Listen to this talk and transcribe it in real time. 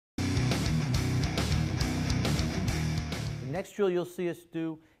next drill you'll see us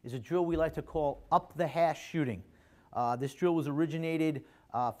do is a drill we like to call up the hash shooting. This drill was originated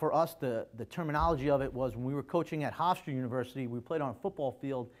for us. The terminology of it was when we were coaching at Hofstra University, we played on a football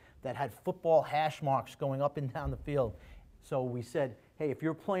field that had football hash marks going up and down the field. So we said, hey, if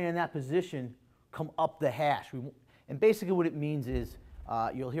you're playing in that position, come up the hash. And basically what it means is,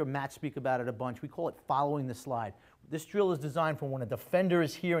 you'll hear Matt speak about it a bunch, we call it following the slide. This drill is designed for when a defender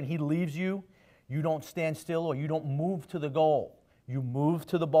is here and he leaves you, you don't stand still or you don't move to the goal. You move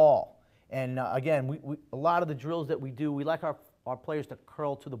to the ball. And again, a lot of the drills that we do, we like our players to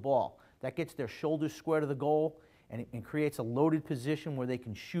curl to the ball. That gets their shoulders square to the goal and creates a loaded position where they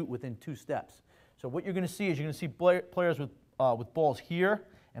can shoot within 2 steps. So what you're going to see is you're going to see players with balls here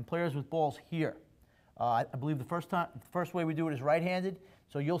and players with balls here. I believe the first way we do it is right-handed.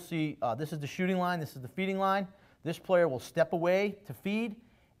 So you'll see this is the shooting line, this is the feeding line. This player will step away to feed.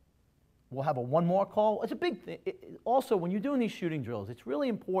 We'll have a one more call. It's a big thing. Also, when you're doing these shooting drills, it's really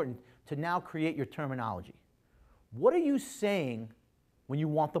important to now create your terminology. What are you saying when you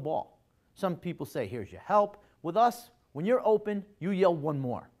want the ball? Some people say, here's your help. With us, when you're open, you yell one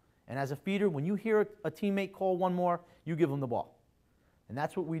more. And as a feeder, when you hear a teammate call one more, you give them the ball. And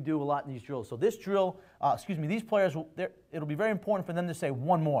that's what we do a lot in these drills. So this drill, these players, it'll be very important for them to say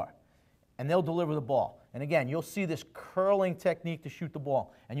one more. And they'll deliver the ball. And again, you'll see this curling technique to shoot the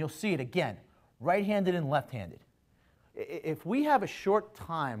ball. And you'll see it again, right-handed and left-handed. If we have a short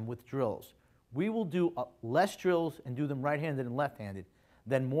time with drills, we will do less drills and do them right-handed and left-handed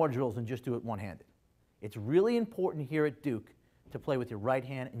than more drills and just do it one-handed. It's really important here at Duke to play with your right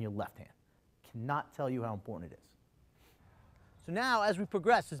hand and your left hand. Cannot tell you how important it is. So now, as we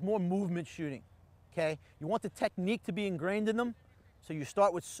progress, there's more movement shooting, okay? You want the technique to be ingrained in them, so you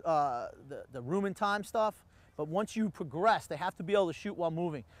start with the room and time stuff, but once you progress, they have to be able to shoot while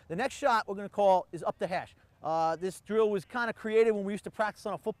moving. The next shot we're going to call is up the hash. This drill was kind of created when we used to practice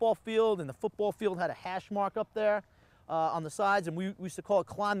on a football field, and the football field had a hash mark up there on the sides, and we used to call it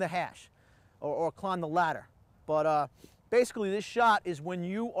climb the hash or climb the ladder. But basically, this shot is when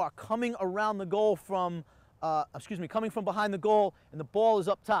you are coming around the goal from, coming from behind the goal, and the ball is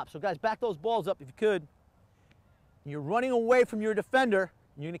up top. So guys, back those balls up if you could. And you're running away from your defender,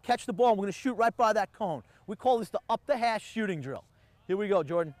 and you're going to catch the ball, and we're going to shoot right by that cone. We call this the up the hash shooting drill. Here we go,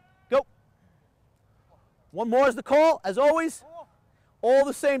 Jordan. Go. One more is the call, as always. All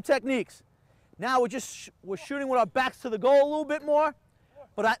the same techniques. Now we're shooting with our backs to the goal a little bit more,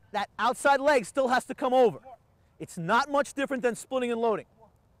 but that outside leg still has to come over. It's not much different than splitting and loading.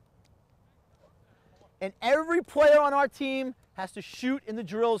 And every player on our team has to shoot in the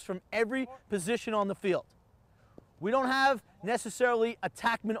drills from every position on the field. We don't have necessarily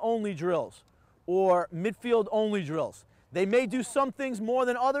attackman-only drills or midfield-only drills. They may do some things more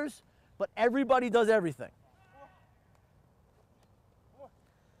than others, but everybody does everything.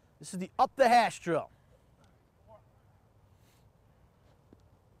 This is the up the hash drill.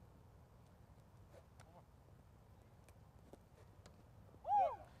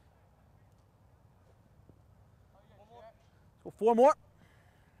 Go 4 more.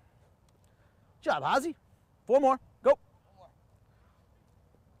 Good job, Ozzy. 4 more. Go.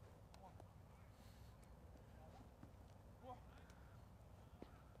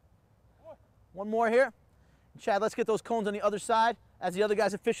 One more here. Chad, let's get those cones on the other side as the other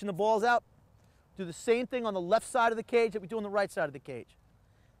guys are fishing the balls out. Do the same thing on the left side of the cage that we do on the right side of the cage.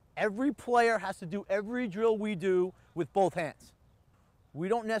 Every player has to do every drill we do with both hands. We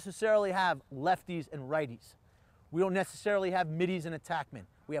don't necessarily have lefties and righties. We don't necessarily have middies and attackmen.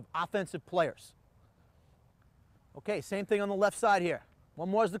 We have offensive players. Okay, same thing on the left side here. One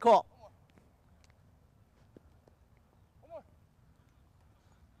more is the call.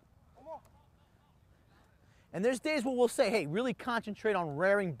 And there's days where we'll say, hey, really concentrate on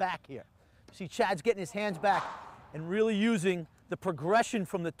rearing back here. See Chad's getting his hands back and really using the progression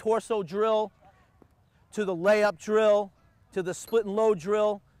from the torso drill to the layup drill to the split and load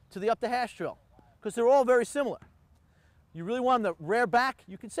drill to the up the hash drill, because they're all very similar. You really want them to rear back,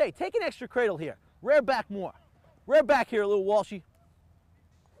 you can say, take an extra cradle here. Rear back more. Rear back here a little, Walshy.